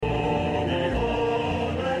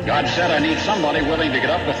God said, I need somebody willing to get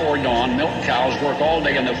up before dawn, milk cows, work all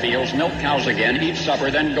day in the fields, milk cows again, eat supper,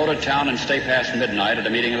 then go to town and stay past midnight at a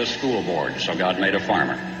meeting of the school board. So God made a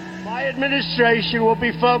farmer. My administration will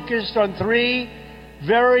be focused on three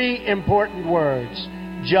very important words: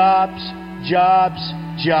 jobs, jobs,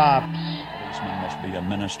 jobs. A policeman must be a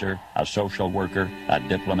minister, a social worker, a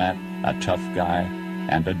diplomat, a tough guy,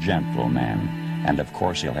 and a gentleman. And of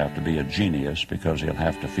course he'll have to be a genius because he'll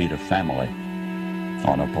have to feed a family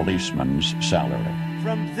on a policeman's salary.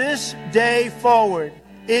 From this day forward,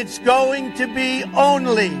 it's going to be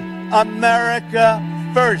only America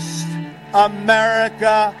first.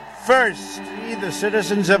 America first. We, the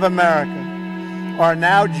citizens of America, are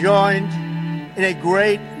now joined in a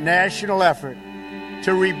great national effort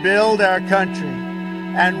to rebuild our country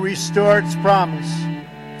and restore its promise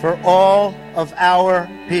for all of our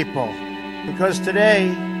people. Because today,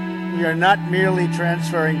 we are not merely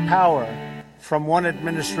transferring power from one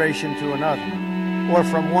administration to another, or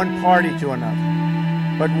from one party to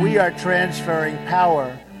another, but we are transferring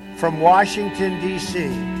power from Washington, D.C.,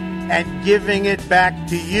 and giving it back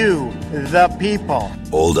to you, the people.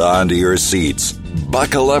 Hold on to your seats.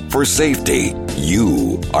 Buckle up for safety.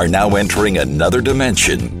 You are now entering another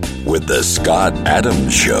dimension with The Scott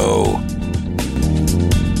Adams Show.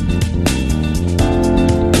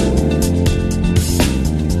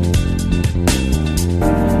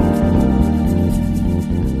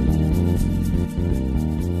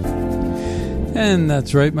 And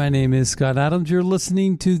that's right. My name is Scott Adams. You're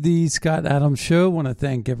listening to the Scott Adams Show. I want to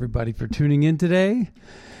thank everybody for tuning in today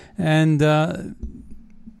and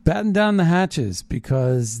batten down the hatches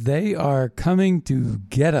because they are coming to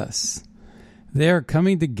get us. They are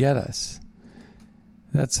coming to get us.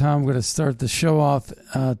 That's how I'm going to start the show off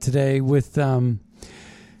today with a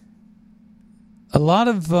lot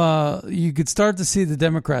of, you could start to see the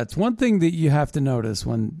Democrats. One thing that you have to notice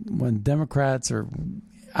when Democrats are,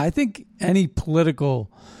 I think any political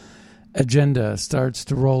agenda starts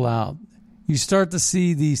to roll out, you start to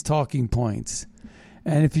see these talking points.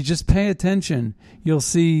 And if you just pay attention, you'll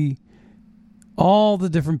see all the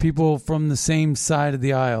different people from the same side of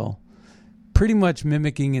the aisle pretty much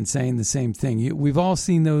mimicking and saying the same thing. We've all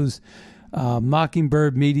seen those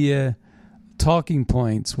Mockingbird media talking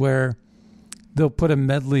points where they'll put a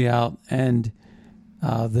medley out and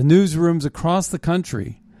the newsrooms across the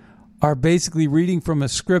country are basically reading from a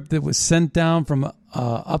script that was sent down from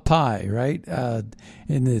up high, right?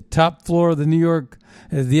 In the top floor of the New York,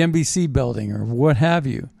 the NBC building or what have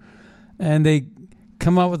you. And they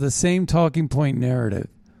come out with the same talking point narrative.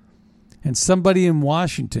 And somebody in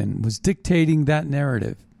Washington was dictating that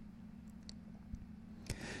narrative.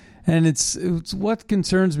 And it's what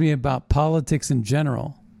concerns me about politics in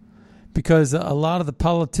general. Because a lot of the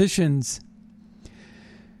politicians,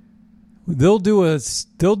 they'll do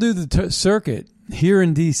the circuit here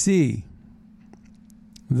in D.C.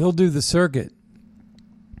 They'll do the circuit,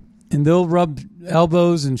 and they'll rub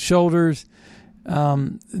elbows and shoulders.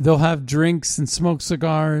 They'll have drinks and smoke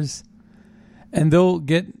cigars, and they'll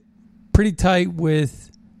get pretty tight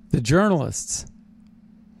with the journalists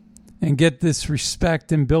and get this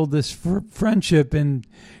respect and build this friendship and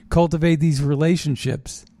cultivate these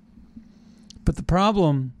relationships. But the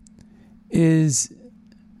problem is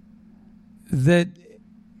that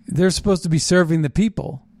they're supposed to be serving the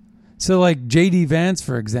people. So like J.D. Vance,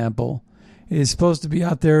 for example, is supposed to be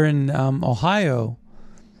out there in Ohio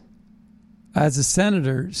as a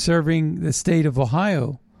senator serving the state of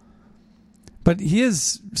Ohio. But he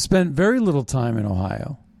has spent very little time in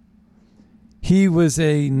Ohio. He was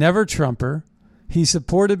a never-Trumper. He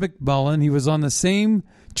supported McMullen. He was on the same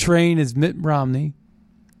train as Mitt Romney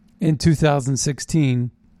in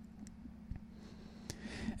 2016.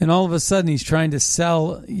 And all of a sudden, he's trying to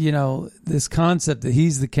sell, this concept that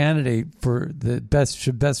he's the candidate for the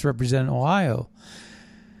should best represent Ohio.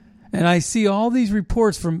 And I see all these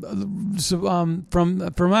reports from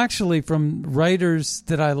writers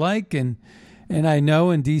that I like and I know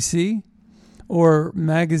in D.C. or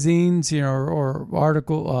magazines, or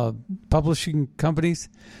article publishing companies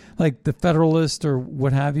like the Federalist or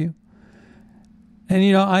what have you.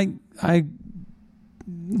 And I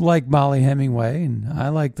like Molly Hemingway, and I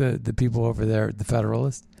like the people over there at the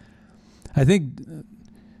Federalist. I think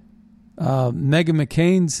Meghan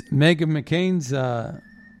McCain's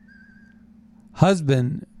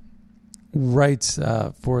husband writes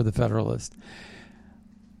for the Federalist.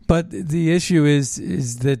 But the issue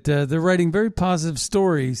is that they're writing very positive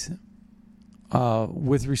stories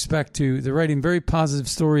with respect to, they're writing very positive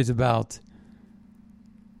stories about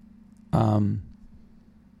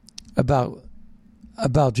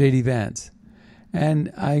J.D. Vance.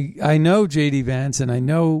 And I know J.D. Vance, and I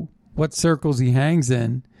know what circles he hangs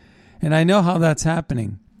in, and I know how that's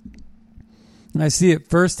happening. I see it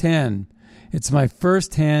firsthand. It's my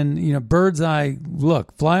firsthand, bird's eye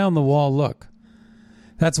look, fly on the wall look.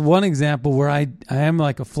 That's one example where I am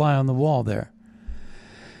like a fly on the wall there.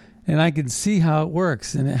 And I can see how it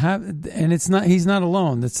works. And it's not, he's not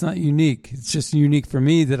alone. That's not unique. It's just unique for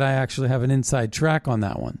me that I actually have an inside track on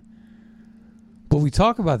that one. But we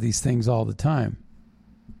talk about these things all the time.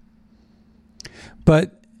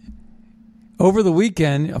 But over the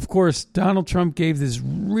weekend, of course, Donald Trump gave this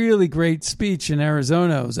really great speech in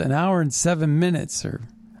Arizona. It was an hour and 7 minutes, or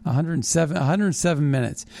 107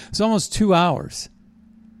 minutes. It was almost 2 hours.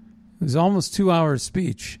 It was almost 2 hours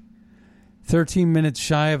speech. 13 minutes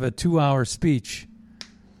shy of a 2-hour speech.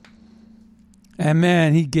 And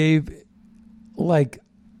man, he gave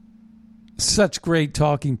such great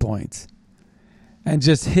talking points and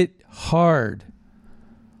just hit hard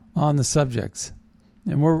on the subjects.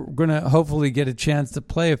 And we're going to hopefully get a chance to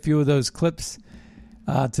play a few of those clips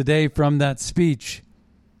today from that speech.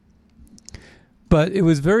 But it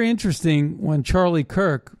was very interesting when Charlie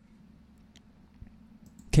Kirk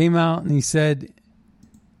came out and he said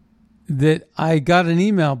that I got an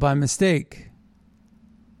email by mistake.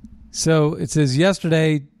 So it says,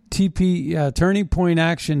 yesterday, Turning Point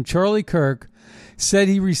Action, Charlie Kirk said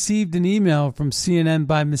he received an email from CNN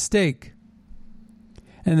by mistake.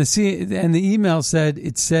 And the email said,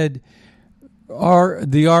 the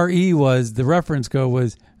RE was, the reference code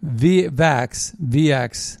was VX.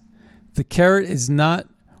 The carrot is not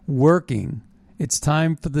working. It's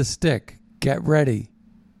time for the stick. Get ready.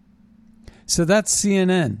 So that's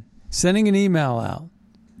CNN sending an email out.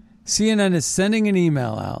 CNN is sending an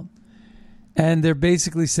email out. And they're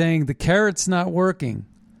basically saying the carrot's not working.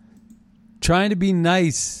 Trying to be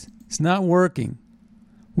nice, it's not working.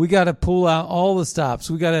 We got to pull out all the stops.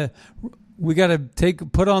 We got to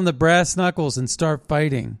put on the brass knuckles and start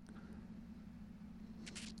fighting.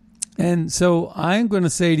 And so I'm going to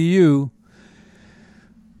say to you,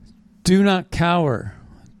 do not cower.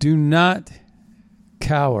 Do not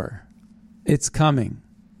cower. It's coming.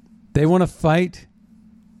 They want to fight.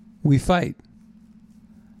 We fight.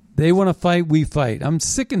 They want to fight. We fight. I'm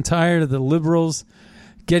sick and tired of the liberals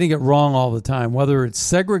getting it wrong all the time, whether it's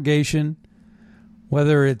segregation,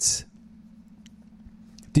 whether it's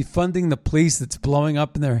defunding the police that's blowing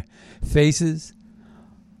up in their faces.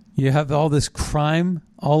 You have all this crime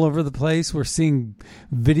all over the place. We're seeing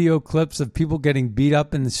video clips of people getting beat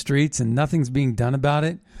up in the streets and nothing's being done about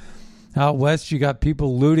it. Out west, you got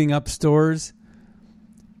people looting up stores,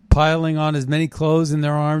 piling on as many clothes in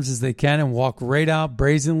their arms as they can and walk right out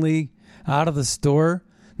brazenly out of the store,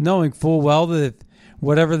 knowing full well that if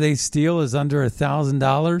whatever they steal is under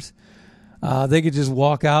 $1,000, they could just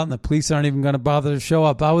walk out and the police aren't even going to bother to show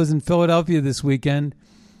up. I was in Philadelphia this weekend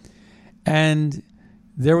and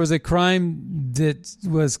there was a crime that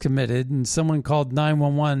was committed and someone called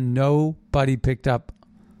 911. Nobody picked up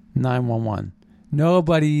 911.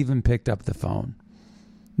 Nobody even picked up the phone.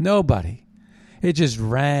 Nobody. It just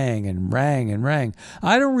rang and rang and rang.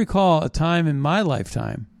 I don't recall a time in my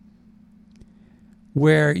lifetime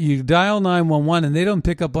where you dial 911 and they don't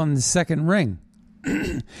pick up on the second ring.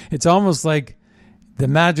 It's almost like the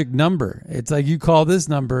magic number. It's like you call this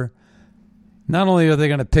number, not only are they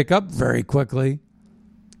going to pick up very quickly,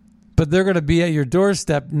 but they're going to be at your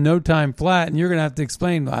doorstep no time flat, and you're going to have to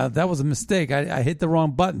explain, that was a mistake. I hit the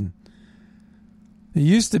wrong button. It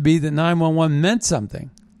used to be that 911 meant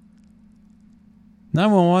something.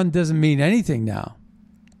 911 doesn't mean anything now.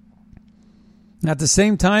 At the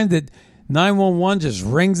same time that 911 just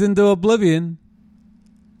rings into oblivion,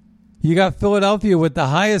 you got Philadelphia with the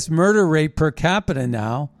highest murder rate per capita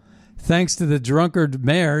now, thanks to the drunkard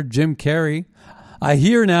mayor, Jim Carrey. I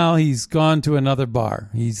hear now he's gone to another bar.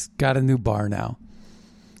 He's got a new bar now.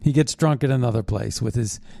 He gets drunk at another place with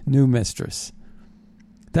his new mistress.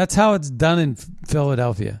 That's how it's done in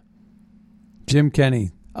Philadelphia. Jim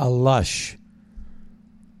Kenney, a lush.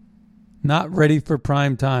 Not ready for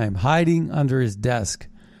prime time, hiding under his desk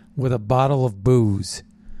with a bottle of booze.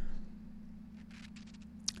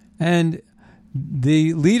 And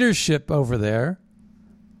the leadership over there,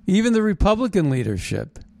 even the Republican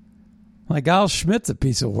leadership, like Al Schmidt's a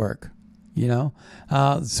piece of work,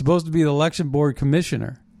 supposed to be the election board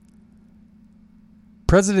commissioner.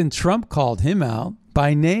 President Trump called him out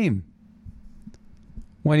by name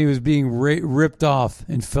when he was being ripped off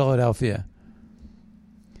in Philadelphia.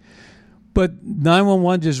 But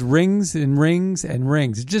 911 just rings and rings and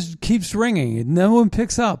rings. It just keeps ringing and no one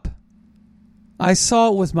picks up. I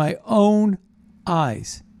saw it with my own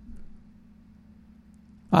eyes.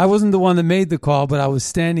 I wasn't the one that made the call, but I was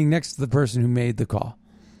standing next to the person who made the call.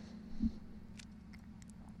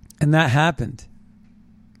 And that happened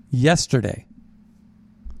yesterday.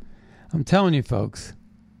 I'm telling you, folks.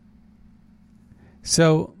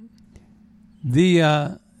 So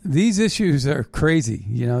these issues are crazy,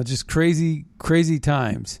 just crazy, crazy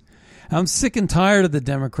times. I'm sick and tired of the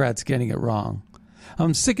Democrats getting it wrong.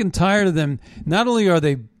 I'm sick and tired of them. Not only are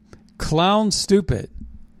they clown stupid,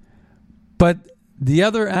 but the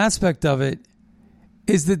other aspect of it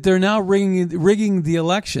is that they're now rigging the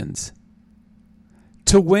elections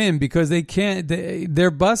to win because they can't.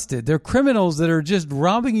 They're busted. They're criminals that are just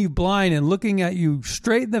robbing you blind and looking at you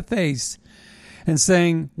straight in the face and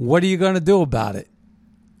saying, "What are you going to do about it?"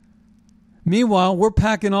 Meanwhile, we're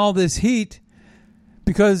packing all this heat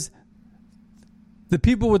because the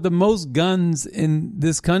people with the most guns in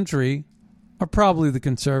this country are probably the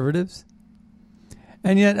conservatives.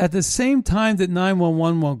 And yet, at the same time that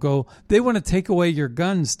 911 won't go, they want to take away your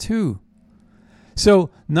guns too. So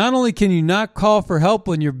not only can you not call for help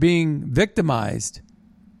when you're being victimized,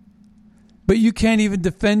 but you can't even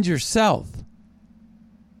defend yourself.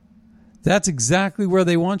 That's exactly where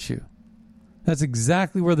they want you. That's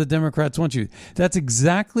exactly where the Democrats want you. That's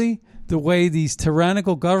exactly the way these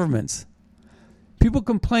tyrannical governments. People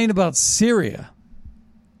complain about Syria.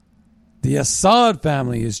 The Assad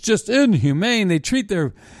family is just inhumane. They treat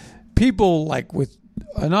their people like with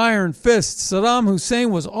an iron fist. Saddam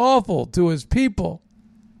Hussein was awful to his people.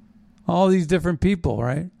 All these different people,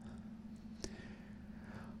 right?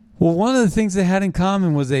 Well, one of the things they had in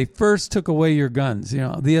common was they first took away your guns.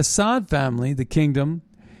 The Assad family, the kingdom,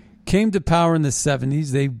 came to power in the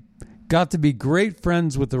 70s. They got to be great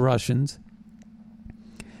friends with the Russians.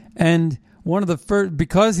 And one of the first,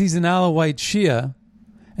 because he's an Alawite Shia,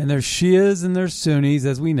 and there's Shias and there's Sunnis,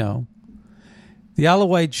 as we know, the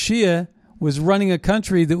Alawite Shia was running a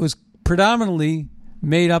country that was predominantly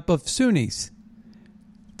made up of Sunnis.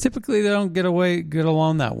 Typically, they don't get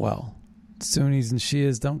along that well. Sunnis and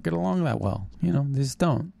Shias don't get along that well. They just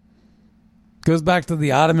don't. Goes back to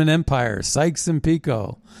the Ottoman Empire, Sykes and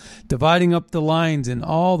Picot, dividing up the lines in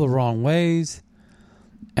all the wrong ways.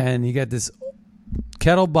 And you got this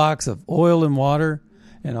kettle box of oil and water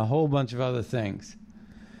and a whole bunch of other things.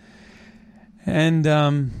 And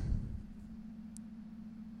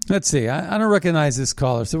let's see. I don't recognize this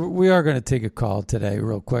caller, so we are going to take a call today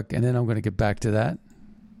real quick, and then I'm going to get back to that.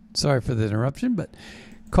 Sorry for the interruption, but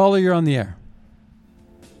caller, you're on the air.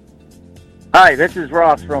 Hi, this is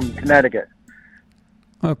Ross from Connecticut.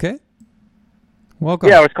 Okay. Welcome.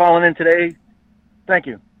 Yeah, I was calling in today. Thank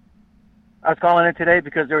you. I was calling in today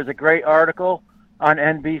because there was a great article on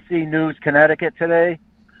NBC News Connecticut today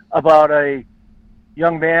about a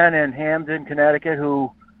young man in Hamden, Connecticut,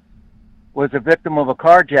 who was a victim of a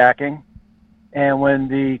carjacking. And when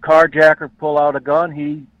the carjacker pulled out a gun,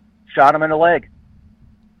 he shot him in the leg.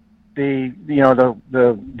 The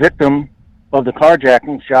victim of the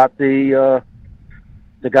carjacking shot the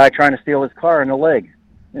guy trying to steal his car in the leg.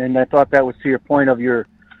 And I thought that was to your point of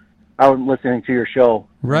I was listening to your show.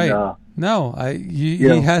 Right. And, no,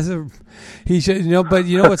 he should, but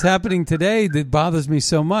what's happening today that bothers me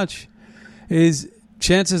so much is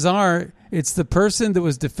chances are it's the person that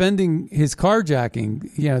was defending his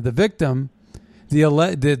carjacking, the victim,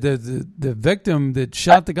 the victim that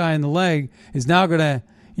shot the guy in the leg is now going to,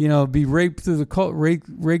 be raked through the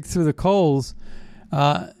coals,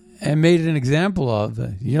 and made an example of.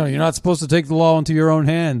 You're not supposed to take the law into your own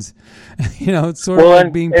hands. It's sort of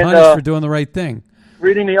like being punished for doing the right thing.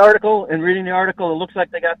 Reading the article, it looks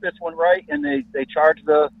like they got this one right, and they charged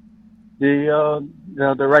the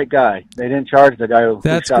right guy. They didn't charge the guy who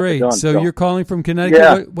That's shot great. the gun. So you're calling from Connecticut.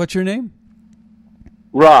 Yeah. What's your name?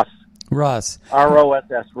 Ross. Ross.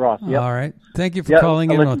 ROSS. Ross. Yep. All right. Thank you for calling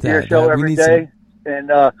in with that. I listen to your show every day,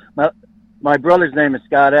 and my brother's name is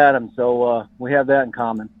Scott Adams, so we have that in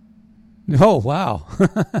common. Oh wow,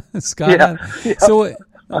 Scott. Yeah. Yeah. So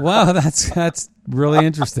wow, that's really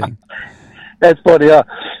interesting. That's funny.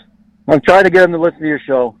 I'm trying to get him to listen to your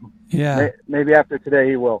show. Yeah. Maybe after today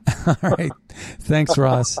he will. All right. Thanks,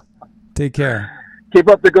 Ross. Take care. Keep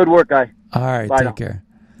up the good work, guy. All right. Bye Take now. care.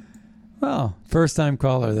 Well, first time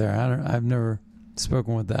caller there. I've never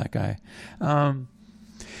spoken with that guy.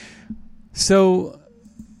 So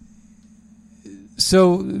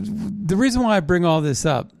the reason why I bring all this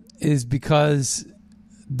up is because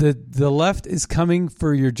the left is coming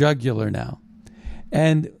for your jugular now.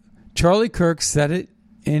 And Charlie Kirk said it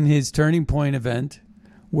in his Turning Point event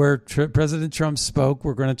where President Trump spoke.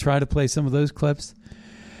 We're going to try to play some of those clips.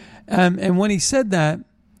 And when he said that,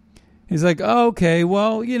 he's like, oh, okay,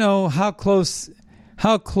 well, how close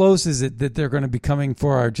How close is it that they're going to be coming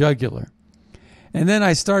for our jugular? And then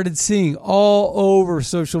I started seeing all over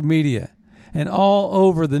social media and all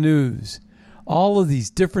over the news, all of these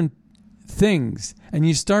different things. And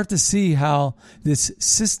you start to see how this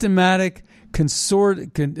systematic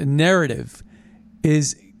narrative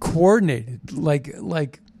is coordinated like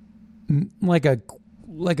a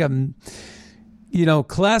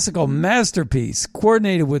classical masterpiece,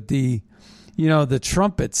 coordinated with the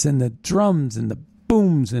trumpets and the drums and the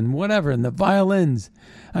booms and whatever and the violins.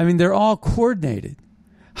 I mean, they're all coordinated.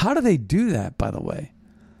 How do they do that, by the way?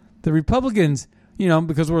 The Republicans,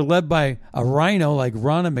 because we're led by a rhino like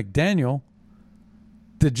Ronna McDaniel,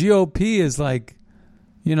 the GOP is like,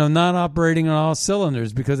 not operating on all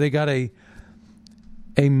cylinders because they got a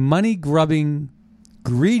money-grubbing,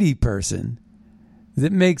 greedy person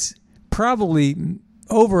that makes probably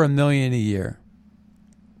over $1 million a year.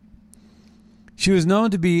 She was known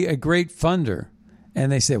to be a great funder. And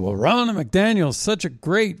they say, well, Ronna McDaniel's such a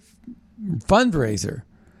great fundraiser.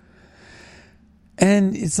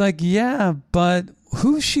 And it's like, yeah, but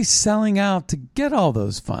who's she selling out to get all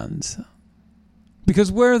those funds? Because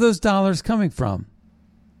where are those dollars coming from?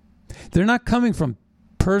 They're not coming from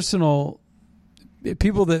personal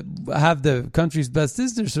people that have the country's best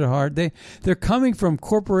interests at heart. They're coming from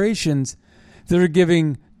corporations that are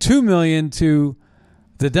giving $2 million to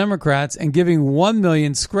the Democrats and giving $1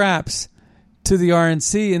 million scraps to the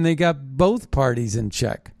RNC, and they got both parties in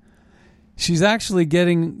check. She's actually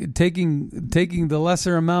taking the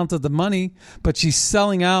lesser amount of the money, but she's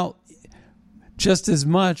selling out just as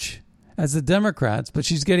much as the Democrats, but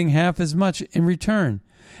she's getting half as much in return.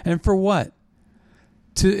 And for what?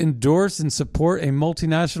 To endorse and support a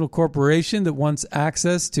multinational corporation that wants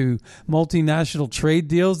access to multinational trade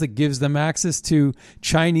deals that gives them access to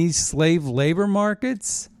Chinese slave labor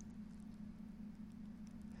markets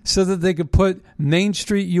so that they could put Main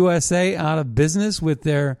Street USA out of business with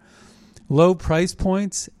their low price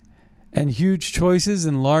points and huge choices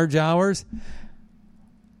and large hours.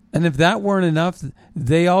 And if that weren't enough,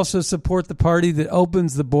 they also support the party that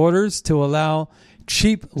opens the borders to allow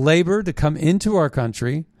cheap labor to come into our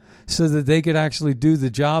country so that they could actually do the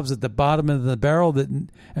jobs at the bottom of the barrel that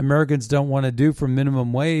Americans don't want to do for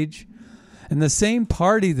minimum wage. And the same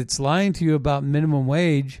party that's lying to you about minimum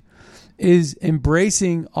wage is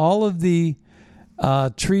embracing all of the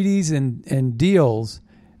treaties and deals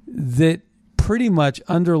that pretty much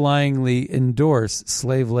underlyingly endorse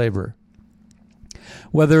slave labor.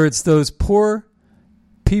 Whether it's those poor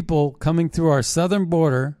people coming through our southern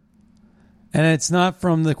border, and it's not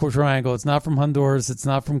from the Triangle, it's not from Honduras, it's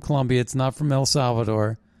not from Colombia, it's not from El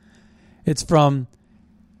Salvador, it's from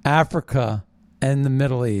Africa and the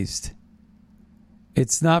Middle East.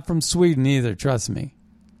 It's not from Sweden either, trust me.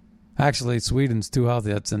 Actually, Sweden's too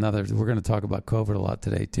healthy. That's another. We're going to talk about COVID a lot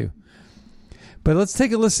today, too. But let's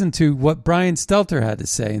take a listen to what Brian Stelter had to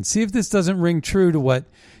say and see if this doesn't ring true to what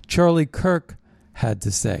Charlie Kirk had to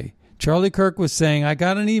say. Charlie Kirk was saying, I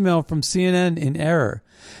got an email from CNN in error.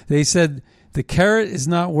 They said, the carrot is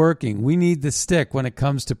not working. We need the stick when it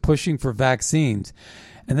comes to pushing for vaccines.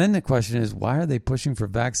 And then the question is, why are they pushing for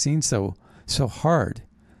vaccines so hard?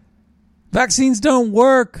 Vaccines don't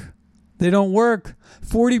work. They don't work.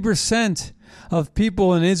 40% of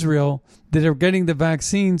people in Israel that are getting the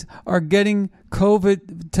vaccines are getting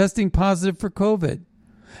COVID, testing positive for COVID.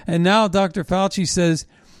 And now Dr. Fauci says,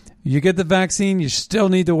 you get the vaccine, you still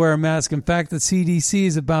need to wear a mask. In fact, the CDC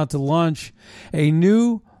is about to launch a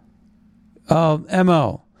new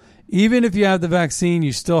MO. Even if you have the vaccine,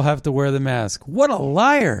 you still have to wear the mask. What a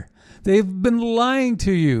liar. They've been lying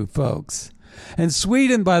to you, folks. And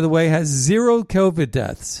Sweden, by the way, has zero COVID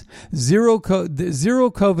deaths. Zero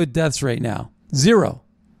COVID deaths right now. Zero.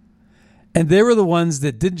 And they were the ones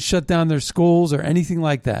that didn't shut down their schools or anything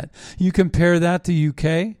like that. You compare that to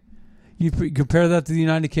UK, you compare that to the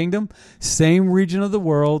United Kingdom, same region of the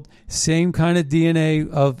world, same kind of DNA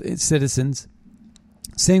of its citizens,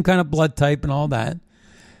 same kind of blood type and all that.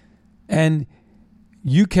 And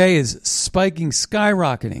UK is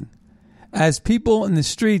skyrocketing. As people in the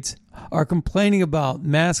streets are complaining about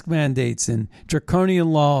mask mandates and draconian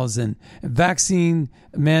laws and vaccine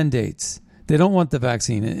mandates. They don't want the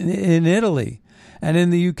vaccine. In Italy and in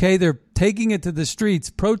the UK, they're taking it to the streets,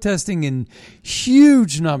 protesting in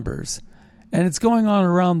huge numbers. And it's going on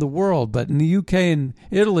around the world. But in the UK and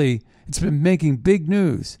Italy, it's been making big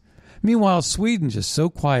news. Meanwhile, Sweden just so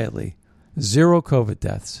quietly, zero COVID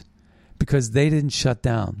deaths because they didn't shut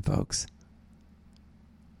down, folks.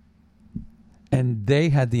 And they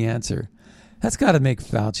had the answer. That's got to make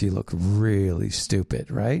Fauci look really stupid,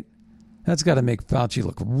 right? That's got to make Fauci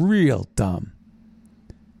look real dumb.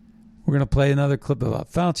 We're going to play another clip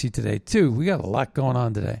about Fauci today, too. We got a lot going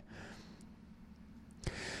on today.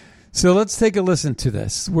 So let's take a listen to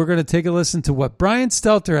this. We're going to take a listen to what Brian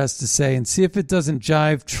Stelter has to say and see if it doesn't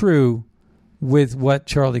jive true with what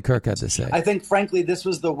Charlie Kirk had to say. I think, frankly, this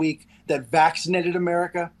was the week that vaccinated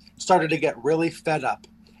America started to get really fed up.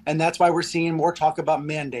 And that's why we're seeing more talk about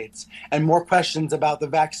mandates and more questions about the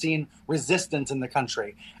vaccine resistance in the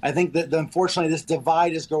country. I think that, unfortunately, this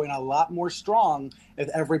divide is growing a lot more strong with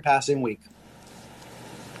every passing week.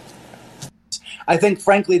 I think,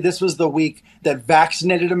 frankly, this was the week that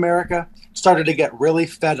vaccinated America started to get really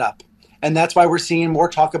fed up. And that's why we're seeing more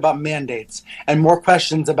talk about mandates and more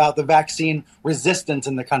questions about the vaccine resistance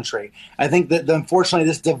in the country. I think that, unfortunately,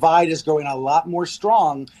 this divide is growing a lot more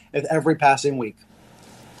strong with every passing week.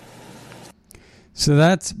 So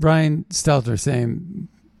that's Brian Stelter saying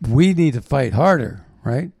we need to fight harder,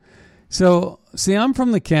 right? So, see, I'm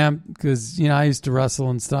from the camp because, I used to wrestle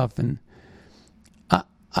and stuff. And,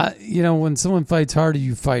 when someone fights harder,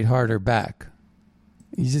 you fight harder back.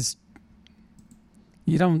 I'm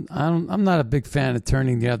not a big fan of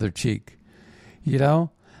turning the other cheek. I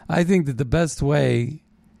think that the best way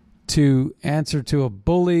to answer to a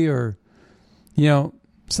bully or,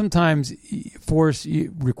 sometimes force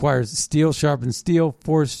requires steel sharpens steel.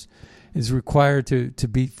 Force is required to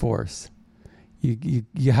beat force.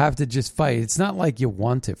 You have to just fight. It's not like you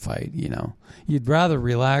want to fight, You'd rather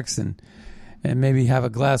relax and maybe have a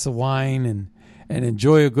glass of wine and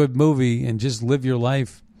enjoy a good movie and just live your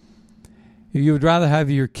life. You would rather have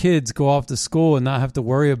your kids go off to school and not have to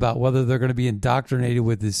worry about whether they're going to be indoctrinated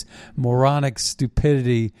with this moronic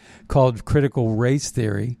stupidity called critical race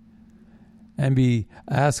theory and be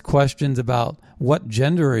asked questions about what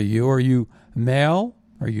gender are you? Are you male?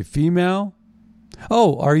 Are you female?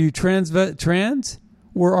 Oh, are you trans?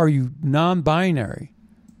 Or are you non-binary?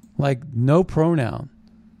 Like no pronoun.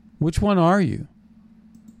 Which one are you?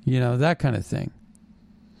 That kind of thing.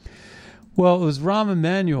 Well, it was Rahm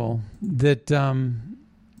Emanuel that, and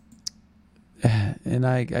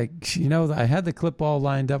I had the clip all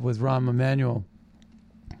lined up with Rahm Emanuel.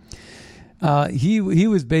 He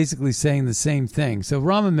was basically saying the same thing. So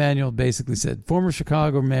Rahm Emanuel basically said, former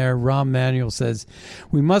Chicago Mayor Rahm Emanuel says,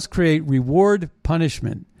 we must create reward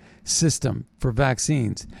punishment system for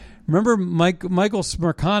vaccines. Remember Michael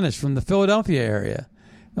Smerconish from the Philadelphia area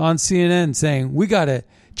on CNN saying, we got to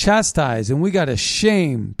chastise and we got to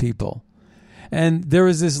shame people. And there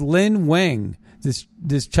was this Lin Wang,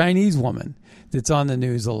 this Chinese woman that's on the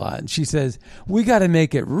news a lot. And she says, we got to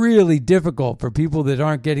make it really difficult for people that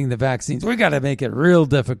aren't getting the vaccines. We got to make it real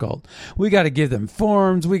difficult. We got to give them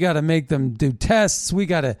forms. We got to make them do tests. We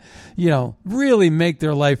got to, really make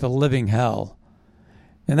their life a living hell.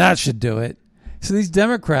 And that should do it. So these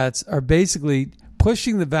Democrats are basically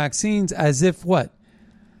pushing the vaccines as if what?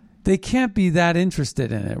 They can't be that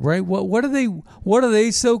interested in it, right? What are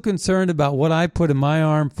they so concerned about what I put in my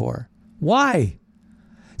arm for? Why?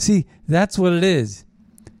 See, that's what it is.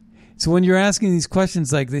 So when you're asking these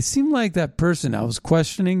questions, like they seem like that person I was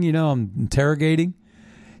questioning, I'm interrogating,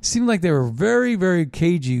 seemed like they were very, very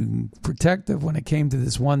cagey and protective when it came to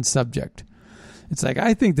this one subject. It's like,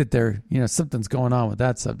 I think that something's going on with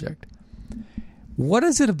that subject. What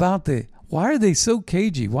is it about why are they so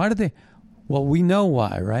cagey? Why do they? Well, we know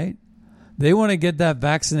why, right? They want to get that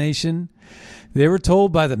vaccination. They were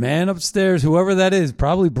told by the man upstairs, whoever that is,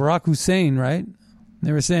 probably Barack Hussein, right?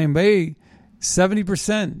 They were saying, hey,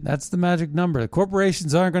 70%, that's the magic number. The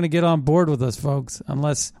corporations aren't going to get on board with us, folks,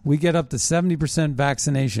 unless we get up to 70%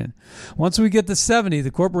 vaccination. Once we get to 70,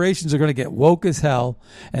 the corporations are going to get woke as hell,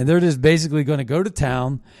 and they're just basically going to go to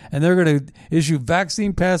town, and they're going to issue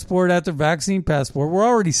vaccine passport after vaccine passport. We're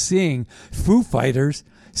already seeing Foo Fighters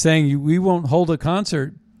saying we won't hold a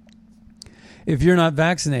concert if you're not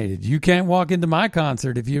vaccinated. You can't walk into my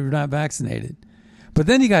concert if you're not vaccinated. But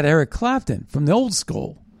then you got Eric Clapton from the old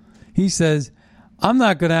school. He says, I'm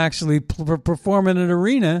not going to actually perform in an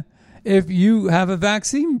arena if you have a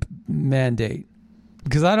vaccine mandate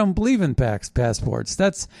because I don't believe in passports.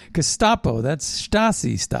 That's Gestapo. That's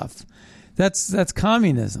Stasi stuff. That's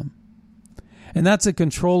communism. And that's a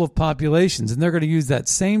control of populations. And they're going to use that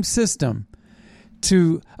same system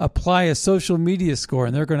to apply a social media score.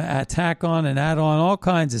 And they're going to attack on and add on all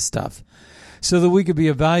kinds of stuff so that we could be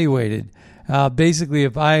evaluated. Basically,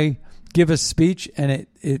 if I give a speech and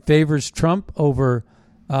it favors Trump over,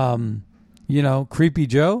 Creepy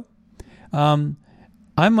Joe,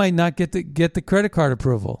 I might not get the credit card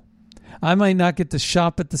approval. I might not get to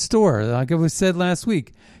shop at the store. Like it was said last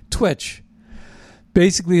week, Twitch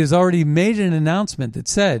basically has already made an announcement that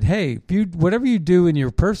said, hey, whatever you do in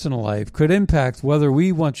your personal life could impact whether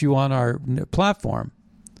we want you on our platform.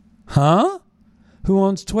 Huh? Who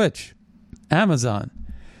owns Twitch? Amazon.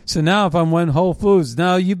 So now if I'm in Whole Foods,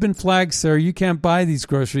 now you've been flagged, sir. You can't buy these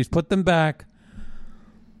groceries. Put them back.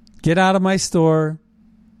 Get out of my store.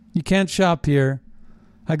 You can't shop here.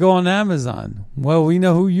 I go on Amazon. Well, we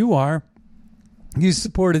know who you are. You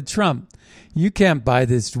supported Trump. You can't buy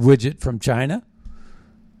this widget from China,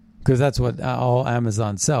 because that's what all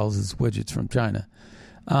Amazon sells is widgets from China.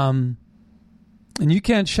 And you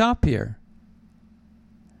can't shop here.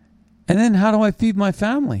 And then how do I feed my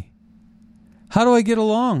family? How do I get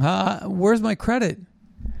along? Where's my credit?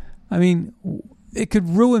 I mean, it could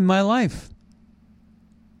ruin my life.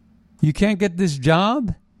 You can't get this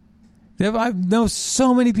job? I know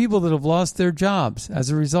so many people that have lost their jobs as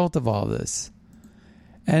a result of all this.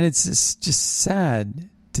 And it's just sad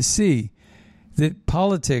to see that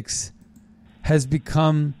politics has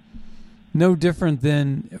become no different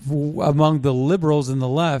than among the liberals and the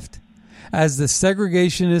left, as the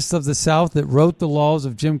segregationists of the South that wrote the laws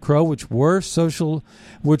of Jim Crow, which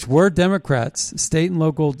were Democrats, state and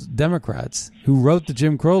local Democrats, who wrote the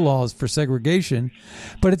Jim Crow laws for segregation.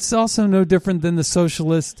 But it's also no different than the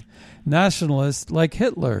socialist nationalists like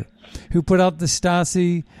Hitler, who put out the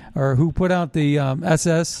Stasi, or who put out the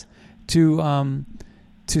SS to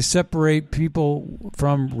separate people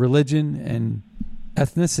from religion and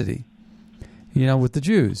ethnicity, with the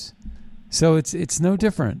Jews. So it's no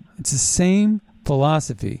different. It's the same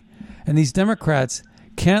philosophy. And these Democrats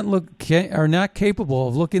are not capable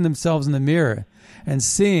of looking themselves in the mirror and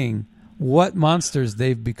seeing what monsters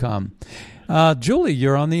they've become. Julie,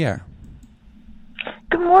 you're on the air.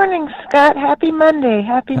 Good morning, Scott. Happy Monday.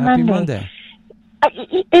 Happy Monday.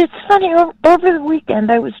 It's funny, over the weekend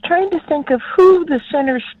I was trying to think of who the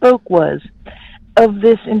center spoke was of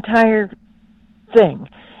this entire thing.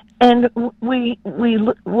 And we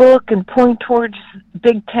look and point towards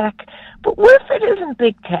big tech, but what if it isn't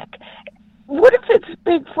big tech? What if it's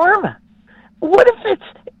big pharma? What if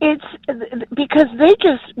it's because they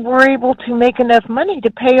just were able to make enough money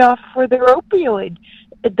to pay off for their opioid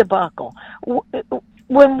debacle?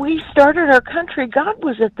 When we started our country, God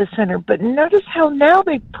was at the center, but notice how now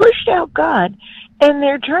they pushed out God, and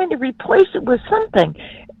they're trying to replace it with something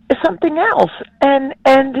else. And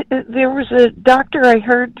there was a doctor I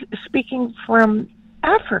heard speaking from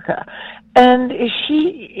Africa, and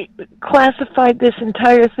she classified this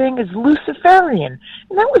entire thing as Luciferian.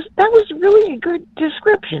 And that was really a good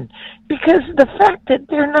description, because the fact that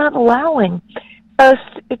they're not allowing us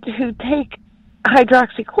to take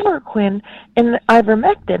hydroxychloroquine and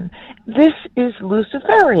ivermectin, this is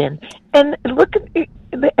Luciferian. And look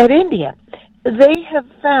at India. They have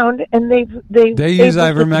found, and they use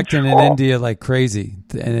ivermectin in India like crazy,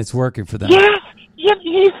 and it's working for them. Yes,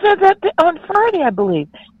 you said that on Friday, I believe.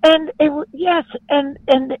 And at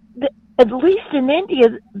least in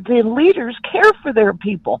India, the leaders care for their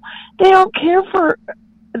people. They don't care for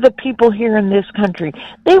the people here in this country.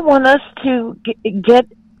 They want us to get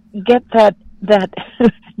that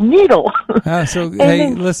needle.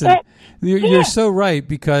 Hey, listen. You're so right,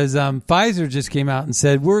 because Pfizer just came out and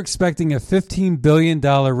said we're expecting a $15 billion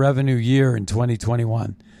revenue year in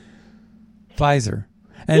 2021. Pfizer,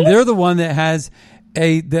 and they're the one that has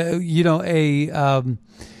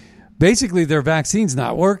basically their vaccine's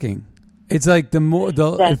not working. It's like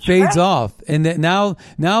it fades off, and that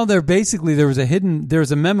now they're basically there was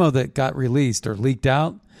a memo that got released or leaked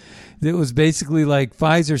out. It was basically like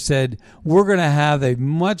Pfizer said, we're going to have a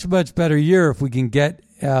much, much better year if we can get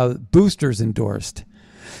boosters endorsed.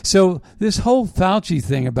 So this whole Fauci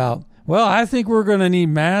thing about, well, I think we're going to need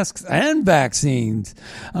masks and vaccines.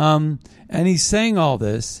 And he's saying all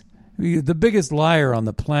this. The biggest liar on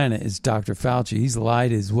the planet is Dr. Fauci. He's lied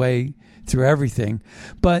his way through everything.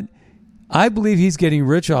 But I believe he's getting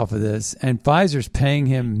rich off of this, and Pfizer's paying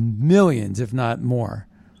him millions, if not more.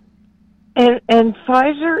 And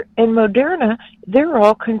Pfizer and Moderna, they're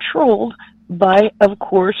all controlled by, of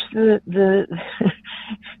course, the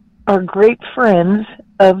our great friends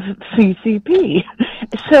of CCP.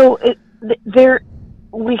 So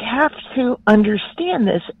we have to understand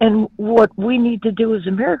this, and what we need to do as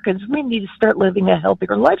Americans, we need to start living a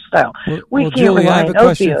healthier lifestyle. We can't Julie, rely I have on a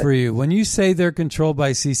question opioids. for you. When you say they're controlled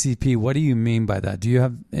by CCP, what do you mean by that? Do you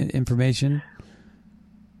have information?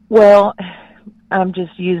 Well, I'm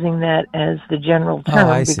just using that as the general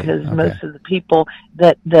term because most of the people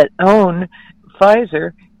that own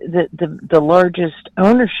Pfizer, the largest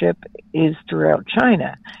ownership is throughout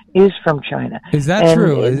China, is from China. Is that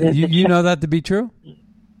true? You know that to be true?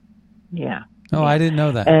 Yeah. Oh, I didn't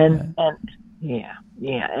know that. And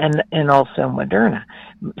also Moderna.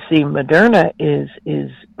 See, Moderna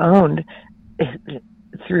is owned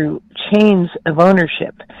through chains of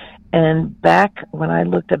ownership. And back when I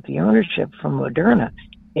looked up the ownership from Moderna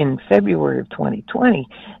in February of 2020,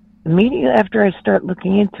 immediately after I start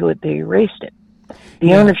looking into it, they erased it.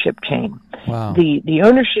 The ownership chain. Wow. The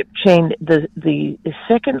ownership chain, the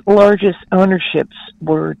second largest ownerships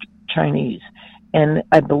were Chinese. And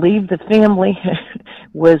I believe the family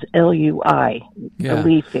was LUI, the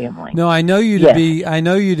Lee family. No, I know you to be. I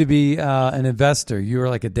know you to be an investor. You were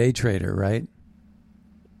like a day trader, right?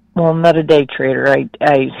 Well, I'm not a day trader.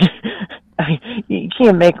 You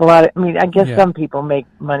can't make a lot of. I mean, I guess some people make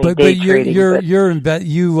money day trading.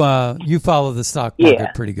 You follow the stock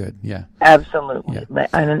market pretty good. Yeah, absolutely. Yeah.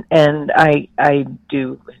 And I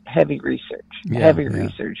do heavy research.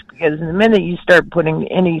 Research, because the minute you start putting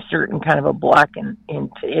any certain kind of a block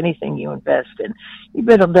into anything you invest in, you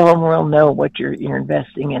better well know what you're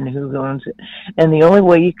investing in, who owns it, and the only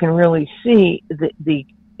way you can really see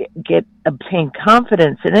obtain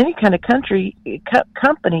confidence in any kind of company,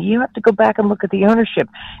 you have to go back and look at the ownership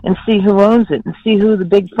and see who owns it and see who the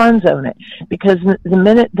big funds own it. Because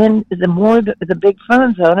the more the big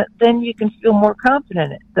funds own it, then you can feel more confident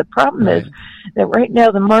in it. The problem is that right now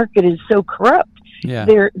the market is so corrupt. Yeah.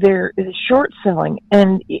 They're short selling,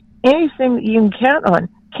 and anything that you can count on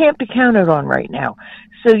can't be counted on right now.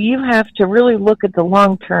 So you have to really look at the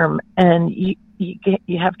long term, and you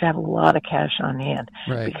have to have a lot of cash on hand,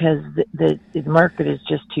 because the market is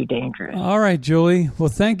just too dangerous. All right, Julie. Well,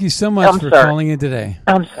 thank you so much for calling in today.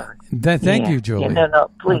 I'm sorry. Thank you, Julie. Yeah,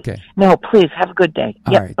 no, please. Okay. No, please have a good day.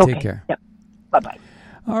 All right, take care. Yep. Bye-bye.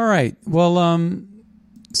 All right. Well,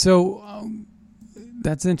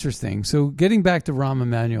 that's interesting. So getting back to Rahm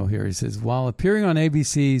Emanuel here, he says, while appearing on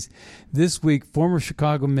ABC's This Week, former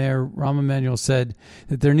Chicago Mayor Rahm Emanuel said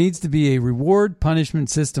that there needs to be a reward-punishment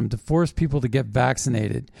system to force people to get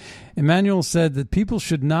vaccinated. Emanuel said that people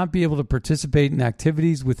should not be able to participate in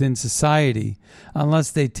activities within society unless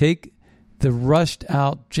they take the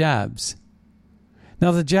rushed-out jabs. Now,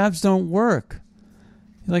 the jabs don't work.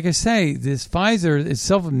 Like I say, this Pfizer is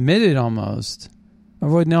self-admitted almost.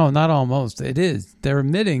 Or no, not almost. It is. They're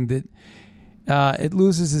admitting that it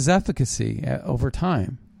loses its efficacy over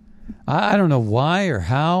time. I don't know why or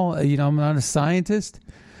how. I'm not a scientist,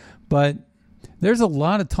 but there's a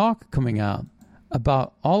lot of talk coming out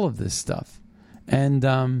about all of this stuff. And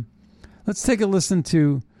let's take a listen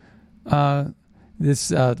to this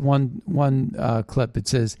one clip. It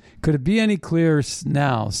says, "Could it be any clearer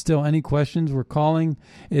now? Still, any questions? We're calling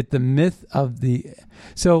it the myth of the."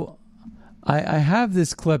 So I have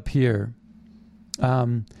this clip here.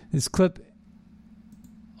 This clip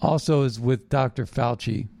also is with Dr.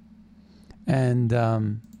 Fauci. And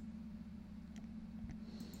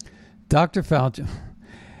Dr. Fauci,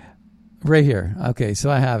 right here. Okay, so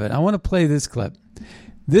I have it. I want to play this clip.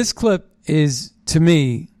 This clip is, to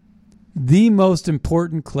me, the most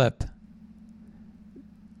important clip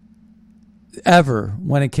ever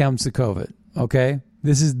when it comes to COVID. Okay?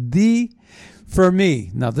 This is for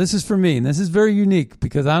me. Now, this is for me, and this is very unique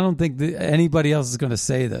because I don't think that anybody else is going to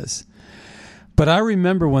say this. But I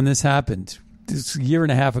remember when this happened, this a year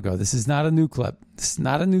and a half ago. This is not a new clip. This is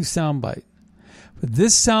not a new soundbite. But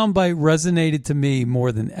this soundbite resonated to me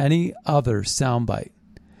more than any other soundbite.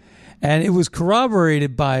 And it was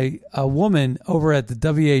corroborated by a woman over at the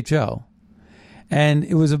WHO. And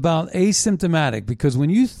it was about asymptomatic, because when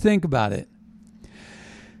you think about it,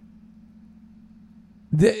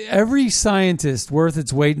 every scientist worth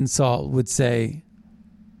its weight in salt would say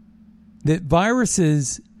that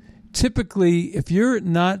viruses typically, if you're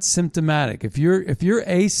not symptomatic, if you're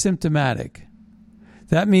asymptomatic,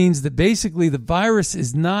 that means that basically the virus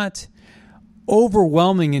is not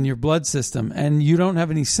overwhelming in your blood system and you don't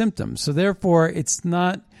have any symptoms. So therefore, it's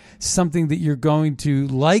not something that you're going to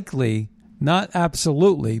likely, not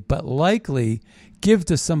absolutely, but likely give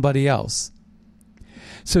to somebody else.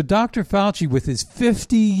 So Dr. Fauci, with his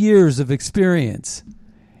 50 years of experience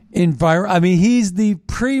in he's the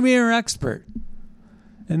premier expert.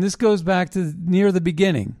 And this goes back to near the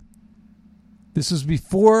beginning. This was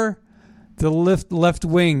before the left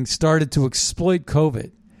wing started to exploit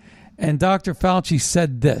COVID. And Dr. Fauci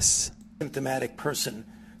said this. Symptomatic person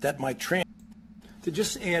that might To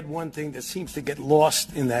just add one thing that seems to get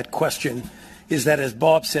lost in that question is that, as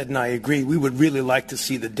Bob said, and I agree, we would really like to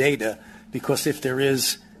see the data, because if there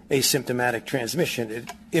is asymptomatic transmission,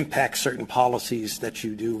 it impacts certain policies that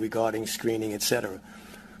you do regarding screening, etc.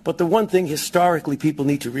 But the one thing historically people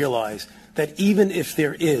need to realize, that even if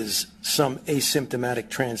there is some asymptomatic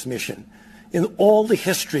transmission, in all the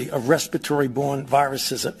history of respiratory-borne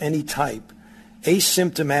viruses of any type,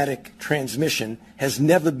 asymptomatic transmission has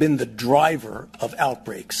never been the driver of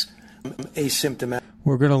outbreaks. Asymptomatic.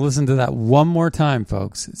 We're going to listen to that one more time,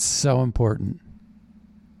 folks. It's so important.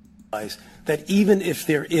 That even if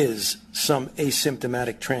there is some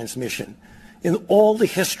asymptomatic transmission, in all the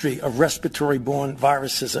history of respiratory-borne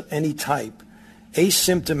viruses of any type,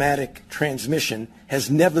 asymptomatic transmission has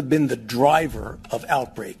never been the driver of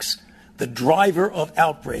outbreaks. The driver of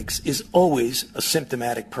outbreaks is always a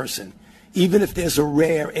symptomatic person. Even if there's a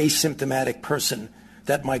rare asymptomatic person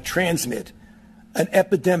that might transmit, an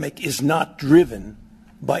epidemic is not driven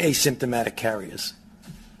by asymptomatic carriers.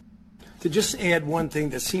 To just add one thing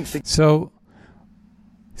that seems to... So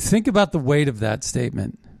think about the weight of that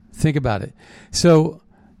statement. Think about it. So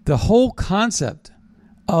the whole concept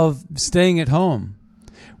of staying at home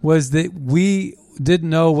was that we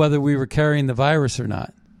didn't know whether we were carrying the virus or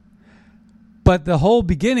not. But the whole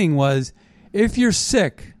beginning was, if you're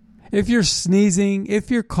sick, if you're sneezing,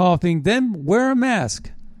 if you're coughing, then wear a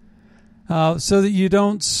mask so that you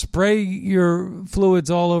don't spray your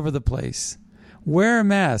fluids all over the place. Wear a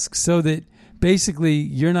mask so that basically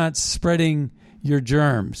you're not spreading your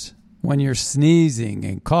germs when you're sneezing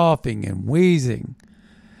and coughing and wheezing.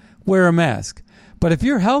 Wear a mask. But if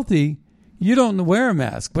you're healthy, you don't wear a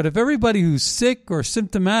mask. But if everybody who's sick or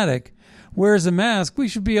symptomatic wears a mask, we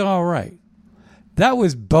should be all right. That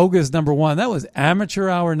was bogus number one. That was amateur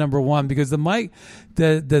hour number one, because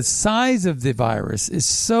the size of the virus is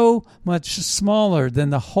so much smaller than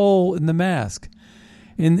the hole in the mask,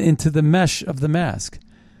 into the mesh of the mask.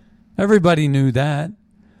 Everybody knew that.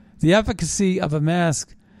 The efficacy of a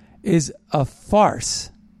mask is a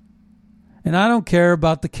farce. And I don't care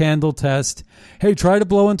about the candle test. Hey, try to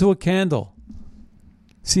blow into a candle.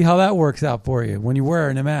 See how that works out for you when you're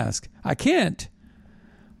wearing a mask. I can't.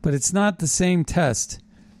 But it's not the same test,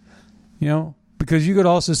 because you could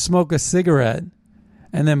also smoke a cigarette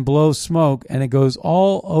and then blow smoke and it goes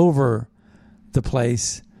all over the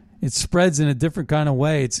place. It spreads in a different kind of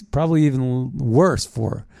way. It's probably even worse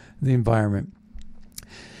for the environment.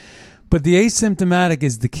 But the asymptomatic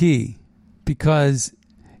is the key, because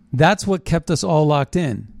that's what kept us all locked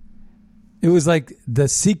in. It was like the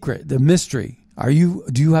secret, the mystery. Do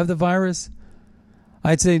you have the virus?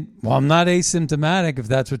 I'd say, well, I'm not asymptomatic, if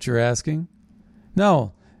that's what you're asking.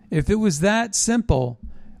 No, if it was that simple,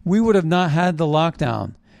 we would have not had the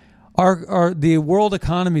lockdown. The world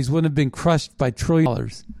economies wouldn't have been crushed by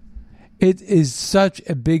 $trillions. It is such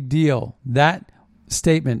a big deal, that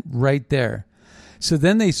statement right there. So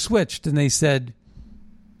then they switched and they said,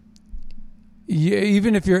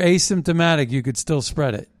 even if you're asymptomatic, you could still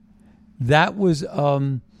spread it. That was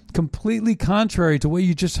completely contrary to what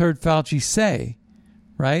you just heard Fauci say.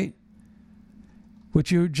 Right?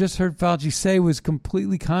 What you just heard Fauci say was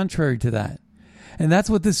completely contrary to that. And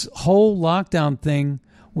that's what this whole lockdown thing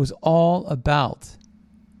was all about.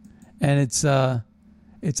 And it's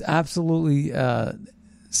absolutely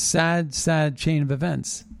sad chain of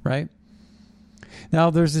events, right?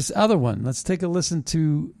 Now there's this other one. Let's take a listen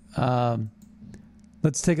to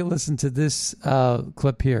this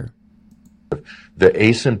clip here. The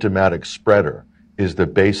asymptomatic spreader is the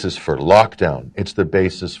basis for lockdown. It's the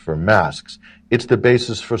basis for masks. It's the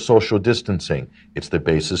basis for social distancing. It's the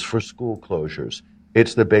basis for school closures.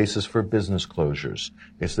 It's the basis for business closures.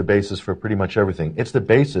 It's the basis for pretty much everything. It's the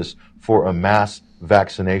basis for a mass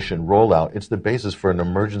vaccination rollout. It's the basis for an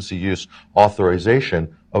emergency use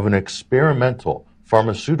authorization of an experimental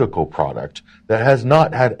pharmaceutical product that has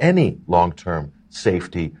not had any long-term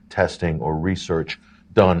safety testing or research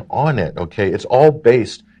done on it. Okay,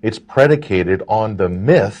 it's predicated on the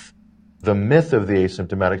myth of the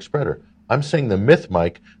asymptomatic spreader. I'm saying the myth,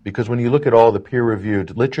 Mike, because when you look at all the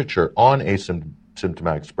peer-reviewed literature on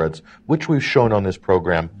asymptomatic spreads, which we've shown on this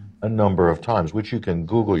program a number of times, which you can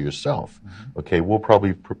Google yourself. Okay, we'll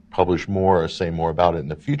probably publish more or say more about it in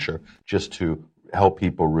the future just to help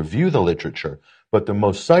people review the literature. But the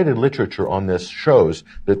most cited literature on this shows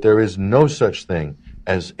that there is no such thing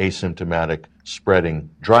as asymptomatic spreading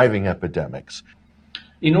driving epidemics.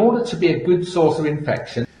 In order to be a good source of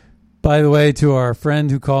infection. By the way, to our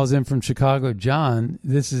friend who calls in from Chicago, John,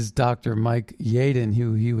 this is Dr. Mike Yaden,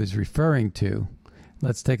 who he was referring to.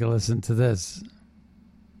 Let's take a listen to this.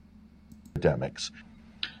 Epidemics.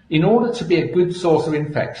 In order to be a good source of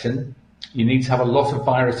infection, you need to have a lot of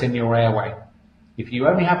virus in your airway. If you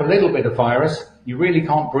only have a little bit of virus, you really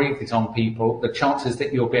can't breathe it on people. The chances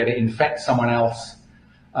that you'll be able to infect someone else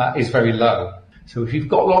is very low. So if you've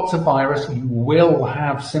got lots of virus, you will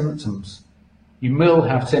have symptoms. You will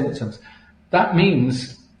have symptoms. That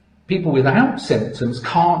means people without symptoms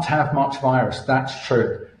can't have much virus. That's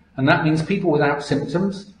true. And that means people without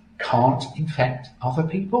symptoms can't infect other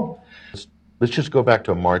people. Let's just go back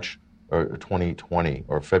to March or 2020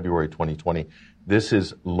 or February 2020. This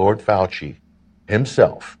is Lord Fauci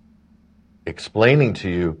himself explaining to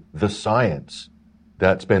you the science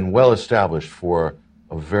that's been well established for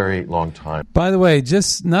a very long time. By the way,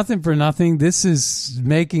 just nothing for nothing. This is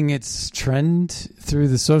making its trend through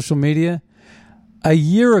the social media. A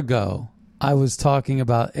year ago, I was talking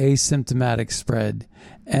about asymptomatic spread,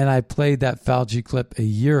 and I played that Fauci clip a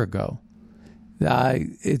year ago.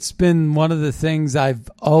 It's been one of the things I've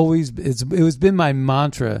always, it was been my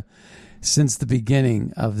mantra since the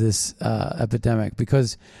beginning of this epidemic,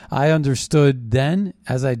 because I understood then,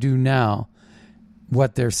 as I do now,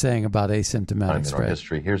 what they're saying about asymptomatic spread. In our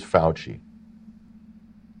history, here's Fauci.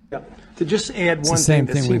 Yeah. To just add one thing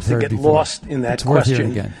that seems to get lost in that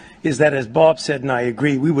question is that, as Bob said, and I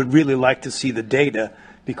agree, we would really like to see the data,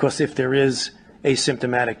 because if there is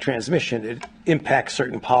asymptomatic transmission, it impacts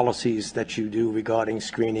certain policies that you do regarding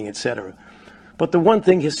screening, et cetera. But the one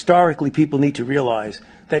thing historically people need to realize,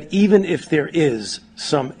 that even if there is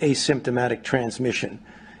some asymptomatic transmission,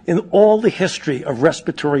 in all the history of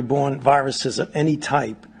respiratory-borne viruses of any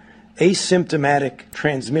type, asymptomatic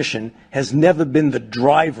transmission has never been the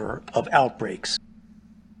driver of outbreaks.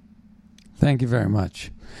 Thank you very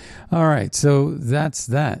much. All right, so that's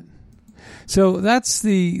that. So that's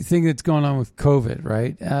the thing that's going on with COVID,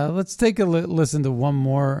 right? Let's take a listen to one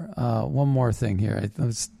more thing here.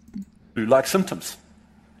 Flu-like symptoms.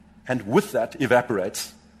 And with that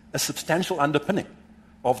evaporates a substantial underpinning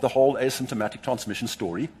of the whole asymptomatic transmission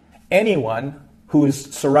story. Anyone who is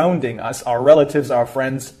surrounding us, our relatives, our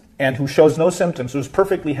friends, and who shows no symptoms, who's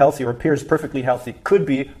perfectly healthy or appears perfectly healthy, could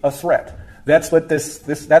be a threat. That's what this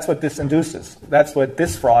induces. That's what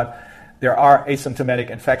this fraud, there are asymptomatic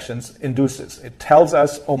infections, induces. It tells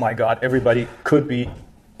us, oh my God, everybody could be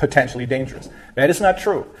potentially dangerous. That is not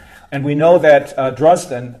true. And we know that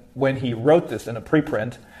Drosten, when he wrote this in a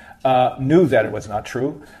preprint, knew that it was not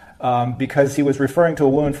true, because he was referring to a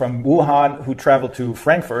woman from Wuhan who traveled to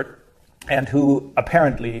Frankfurt and who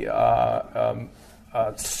apparently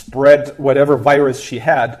spread whatever virus she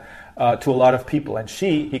had to a lot of people. And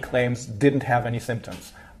she, he claims, didn't have any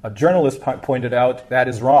symptoms. A journalist pointed out that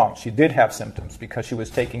is wrong. She did have symptoms because she was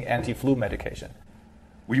taking anti-flu medication.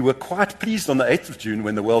 We were quite pleased on the 8th of June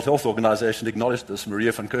when the World Health Organization acknowledged this.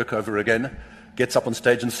 Maria van Kerkhove again gets up on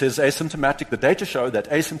stage and says the data show that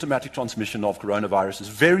asymptomatic transmission of coronavirus is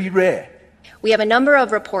very rare. We have a number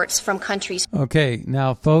of reports from countries. Okay,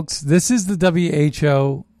 now, folks, this is the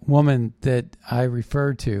WHO woman that I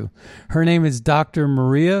referred to. Her name is Dr.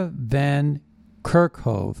 Maria van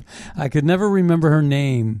Kerkhove. I could never remember her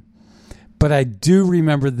name, but I do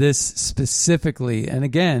remember this specifically. And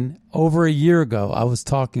again, over a year ago, I was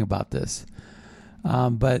talking about this.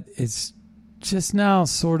 But it's just now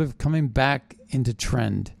sort of coming back into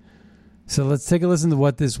trend. So let's take a listen to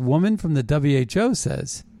what this woman from the WHO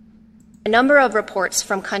says. A number of reports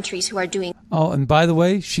from countries who are doing... Oh, and by the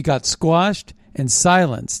way, she got squashed and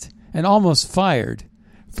silenced and almost fired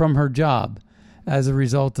from her job as a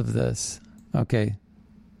result of this. Okay.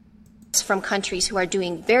 From countries who are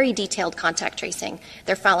doing very detailed contact tracing.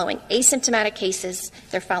 They're following asymptomatic cases,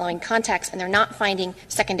 they're following contacts, and they're not finding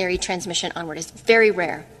secondary transmission onward. It's very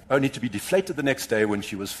rare. Only to be deflated the next day when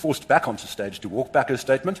she was forced back onto stage to walk back her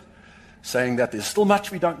statement, saying that there's still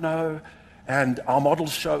much we don't know, and our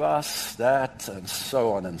models show us that, and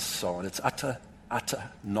so on and so on. It's utter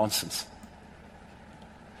nonsense.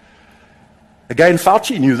 Again,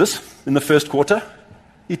 Fauci knew this in the first quarter.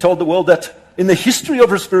 He told the world that in the history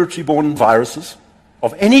of respiratory-borne viruses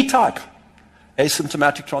of any type,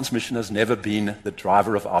 asymptomatic transmission has never been the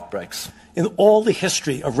driver of outbreaks. In all the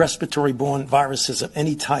history of respiratory-borne viruses of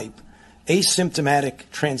any type, asymptomatic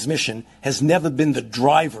transmission has never been the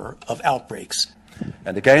driver of outbreaks.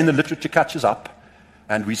 And again, the literature catches up,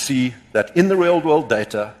 and we see that in the real-world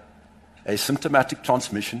data, asymptomatic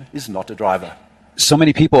transmission is not a driver. So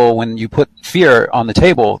many people, when you put fear on the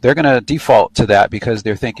table, they're going to default to that because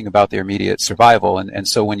they're thinking about their immediate survival. And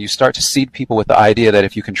so when you start to seed people with the idea that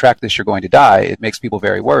if you contract this, you're going to die, it makes people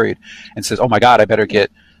very worried and says, oh my God, I better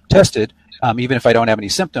get tested, even if I don't have any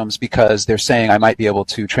symptoms, because they're saying I might be able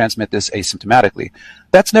to transmit this asymptomatically.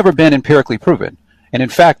 That's never been empirically proven. And in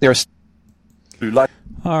fact, there's...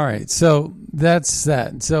 All right, so that's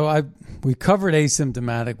that. So we covered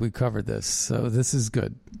asymptomatic, we covered this, so this is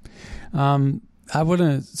good. I want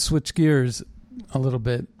to switch gears a little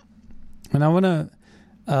bit, and I want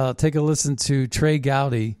to take a listen to Trey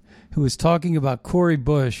Gowdy, who was talking about Cori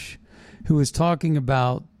Bush, who was talking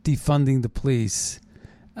about defunding the police,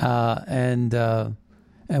 and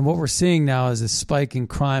what we're seeing now is a spike in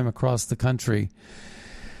crime across the country.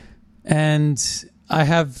 And I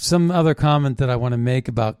have some other comment that I want to make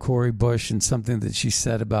about Cori Bush and something that she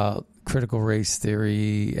said about critical race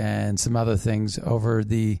theory and some other things over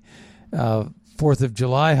the 4th of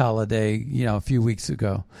July holiday, a few weeks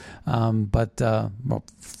ago. But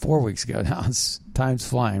 4 weeks ago now. Time's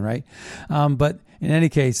flying, right? But in any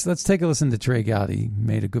case, let's take a listen to Trey Gowdy. He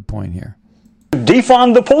made a good point here.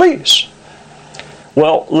 Defund the police.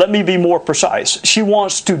 Well, let me be more precise. She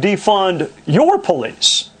wants to defund your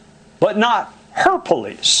police, but not her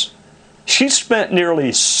police. She spent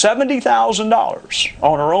nearly $70,000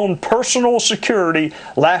 on her own personal security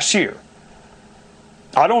last year.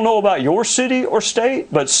 I don't know about your city or state,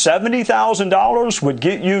 but $70,000 would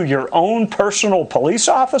get you your own personal police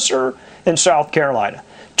officer in South Carolina.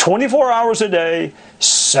 24 hours a day,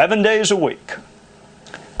 7 days a week.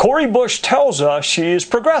 Cori Bush tells us she is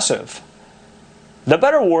progressive. The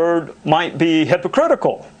better word might be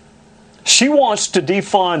hypocritical. She wants to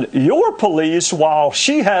defund your police while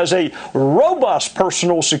she has a robust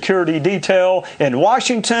personal security detail in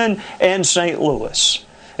Washington and St. Louis.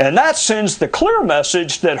 And that sends the clear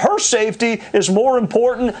message that her safety is more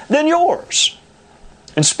important than yours.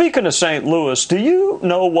 And speaking of St. Louis, do you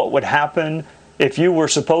know what would happen if you were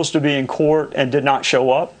supposed to be in court and did not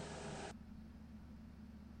show up?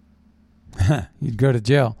 You'd go to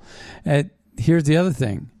jail. Here's the other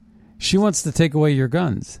thing. She wants to take away your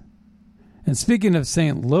guns. And speaking of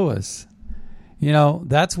St. Louis,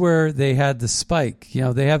 that's where they had the spike.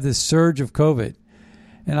 They have this surge of COVID.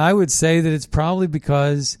 And I would say that it's probably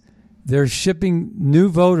because they're shipping new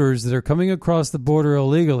voters that are coming across the border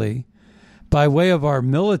illegally by way of our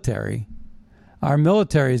military. Our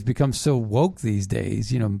military has become so woke these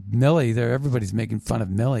days. Milley, everybody's making fun of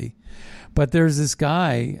Milley. But there's this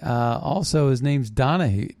guy, also his name's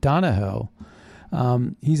Donahoe.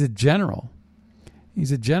 He's a general.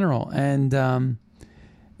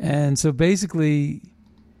 And so basically,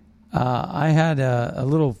 I had a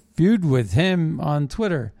little feud with him on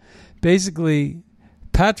Twitter. Basically,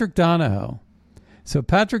 Patrick Donahoe. So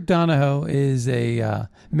Patrick Donahoe is a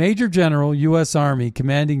Major General, U.S. Army,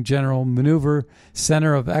 Commanding General, Maneuver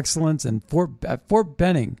Center of Excellence at Fort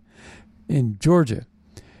Benning in Georgia.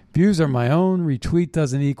 Views are my own. Retweet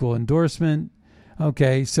doesn't equal endorsement.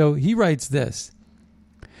 Okay, so he writes this.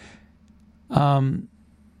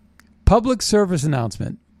 Public service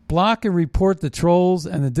announcement. Block and report the trolls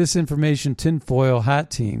and the disinformation tinfoil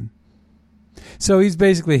hat team. So he's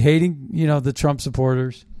basically hating, the Trump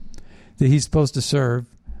supporters that he's supposed to serve.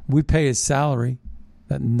 We pay his salary,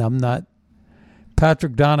 that numbnut.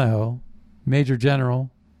 Patrick Donahoe, Major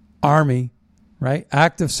General, Army, right?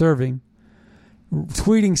 Active serving,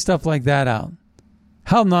 tweeting stuff like that out.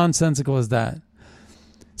 How nonsensical is that?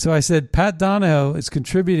 So I said, Pat Donahoe is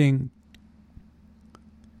contributing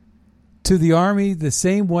to the Army the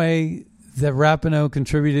same way that Rapinoe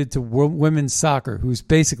contributed to women's soccer, who's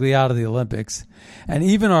basically out of the Olympics. And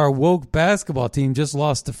even our woke basketball team just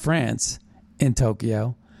lost to France in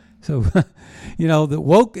Tokyo. So, the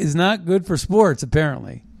woke is not good for sports,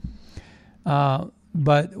 apparently.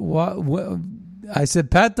 But I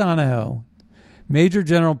said Pat Donahoe, Major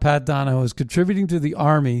General Pat Donahoe, is contributing to the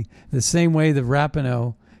Army the same way that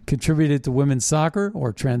Rapinoe contributed to women's soccer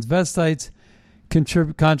or transvestites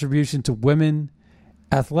contribution to women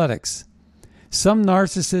athletics. Some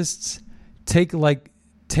narcissists take like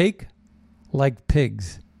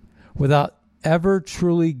pigs without ever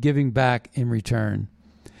truly giving back in return.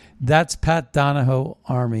 That's Pat Donahoe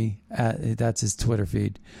Army. That's his Twitter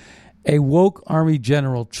feed. A woke Army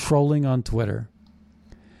general trolling on Twitter.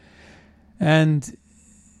 And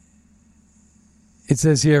it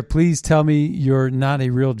says here, please tell me you're not a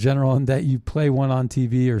real general and that you play one on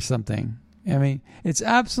TV or something. I mean, it's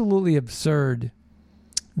absolutely absurd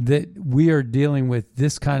that we are dealing with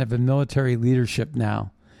this kind of a military leadership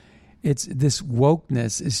now. This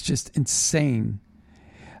wokeness is just insane.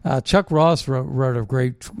 Chuck Ross wrote a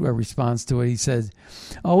great response to it. He said,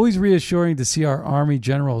 always reassuring to see our Army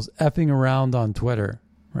generals effing around on Twitter,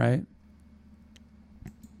 right?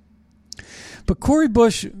 But Cori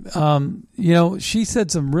Bush, she said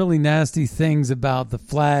some really nasty things about the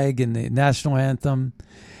flag and the national anthem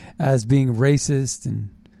as being racist,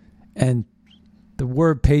 and the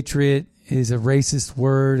word patriot is a racist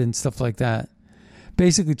word and stuff like that.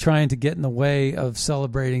 Basically trying to get in the way of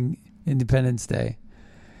celebrating Independence Day.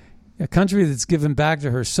 A country that's given back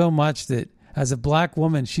to her so much that as a black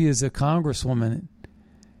woman, she is a congresswoman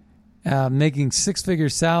making six-figure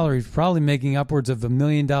salaries, probably making upwards of $1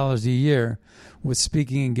 million a year with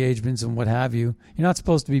speaking engagements and what have you. You're not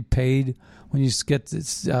supposed to be paid when you get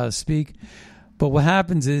to speak. But what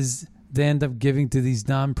happens is they end up giving to these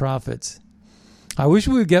nonprofits. I wish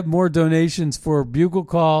we would get more donations for Bugle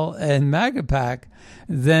Call and MAGA PAC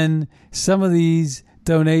than some of these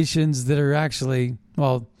donations that are actually,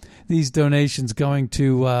 well, these donations going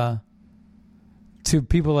to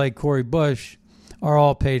people like Cori Bush are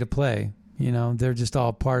all pay to play. You know, they're just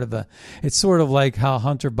all part of it's sort of like how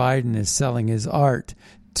Hunter Biden is selling his art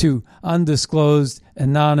to undisclosed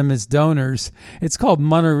anonymous donors. It's called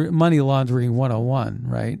money laundering 101,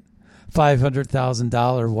 right?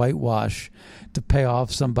 $500,000 whitewash to pay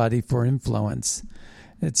off somebody for influence.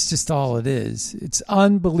 It's just all it is. It's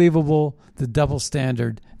unbelievable, the double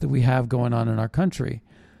standard that we have going on in our country.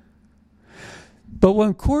 But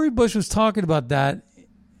when Cori Bush was talking about that,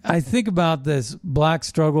 I think about this black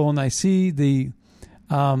struggle, and I see the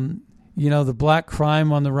black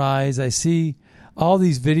crime on the rise. I see all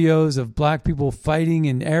these videos of black people fighting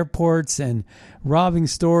in airports and robbing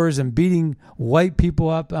stores and beating white people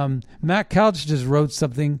up. Matt Couch just wrote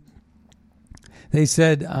something. They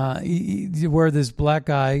said where this black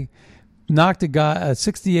guy knocked a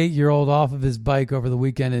 68-year-old off of his bike over the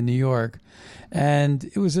weekend in New York. And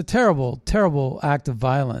it was a terrible, terrible act of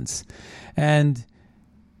violence. And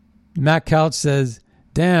Matt Couch says,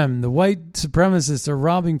 damn, the white supremacists are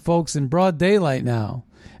robbing folks in broad daylight now.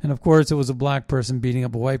 And of course, it was a black person beating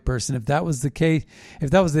up a white person. If that was the case,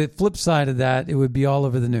 if that was the flip side of that, it would be all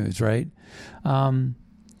over the news, right? And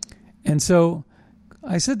so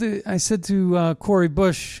I said to Cori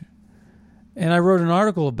Bush, and I wrote an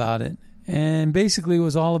article about it, and basically it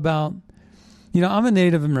was all about, I'm a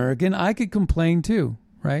Native American. I could complain too,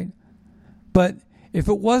 right? But if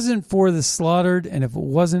it wasn't for the slaughtered and if it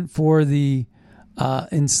wasn't for the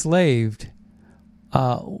enslaved,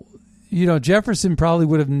 Jefferson probably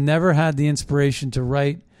would have never had the inspiration to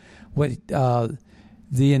write what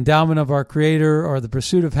the endowment of our Creator or the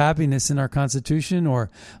pursuit of happiness in our Constitution, or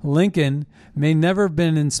Lincoln may never have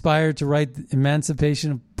been inspired to write the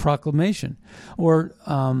Emancipation Proclamation, or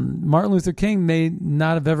Martin Luther King may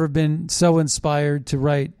not have ever been so inspired to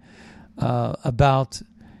write about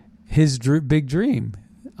his big dream,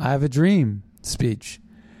 I Have a Dream speech,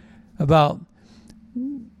 about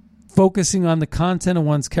focusing on the content of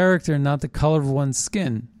one's character and not the color of one's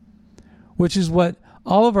skin, which is what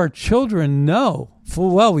all of our children know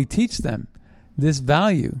full well. We teach them this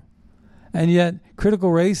value. And yet critical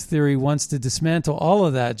race theory wants to dismantle all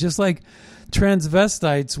of that, just like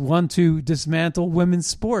transvestites want to dismantle women's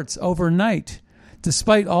sports overnight,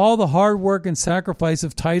 despite all the hard work and sacrifice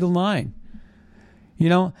of Title IX.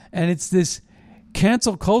 And it's this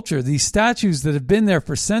cancel culture. These statues that have been there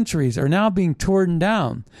for centuries are now being torn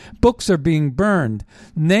down. Books are being burned.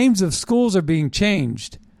 Names of schools are being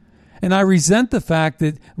changed. And I resent the fact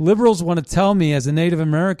that liberals want to tell me as a Native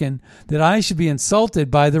American that I should be insulted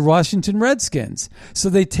by the Washington Redskins. So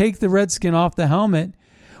they take the Redskin off the helmet,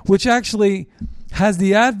 which actually has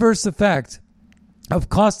the adverse effect of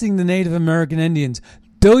costing the Native American Indians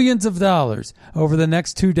billions of dollars over the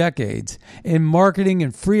next 2 decades in marketing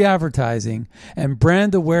and free advertising and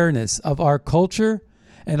brand awareness of our culture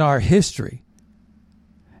and our history.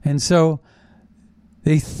 And so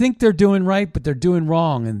they think they're doing right, but they're doing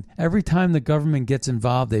wrong. And every time the government gets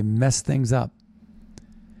involved, they mess things up.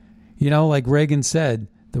 Like Reagan said,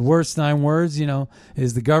 the worst 9 words,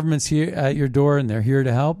 is the government's here at your door and they're here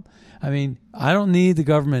to help. I mean, I don't need the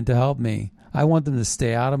government to help me. I want them to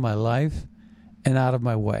stay out of my life and out of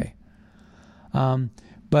my way.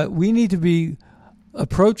 But we need to be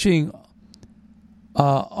approaching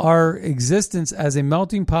our existence as a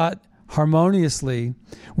melting pot harmoniously,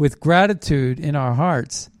 with gratitude in our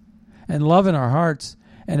hearts and love in our hearts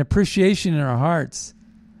and appreciation in our hearts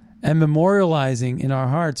and memorializing in our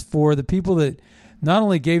hearts for the people that not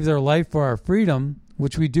only gave their life for our freedom,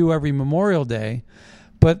 which we do every Memorial Day,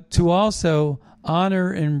 but to also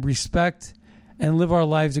honor and respect and live our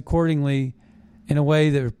lives accordingly in a way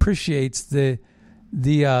that appreciates the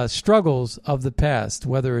struggles of the past,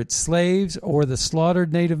 whether it's slaves or the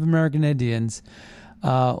slaughtered Native American Indians.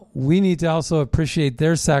 We need to also appreciate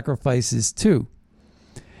their sacrifices too.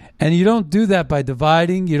 And you don't do that by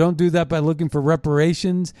dividing. You don't do that by looking for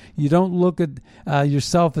reparations. You don't look at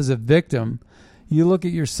yourself as a victim. You look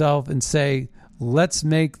at yourself and say, let's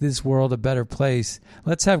make this world a better place.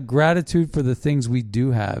 Let's have gratitude for the things we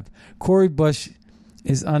do have. Cori Bush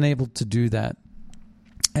is unable to do that.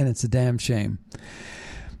 And it's a damn shame.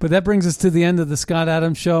 But that brings us to the end of the Scott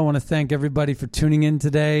Adams Show. I want to thank everybody for tuning in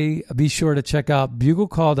today. Be sure to check out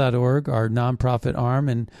BugleCall.org, our nonprofit arm,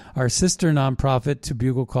 and our sister nonprofit to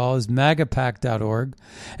Bugle Call is MAGAPAC.org.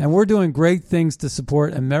 And we're doing great things to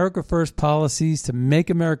support America First policies to make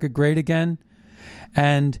America great again.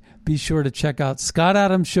 And be sure to check out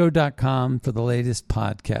ScottAdamsShow.com for the latest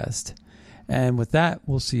podcast. And with that,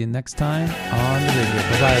 we'll see you next time on the radio.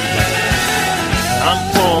 Bye-bye, everybody.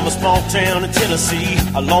 I'm from a small town in Tennessee,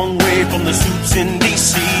 a long way from the suits in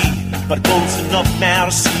D.C., but close enough now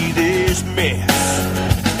to see this mess.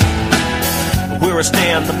 Where I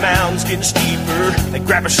stand, the mountain's getting steeper. They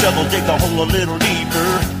grab a shovel, dig the hole a little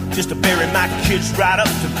deeper, just to bury my kids right up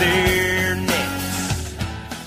to there.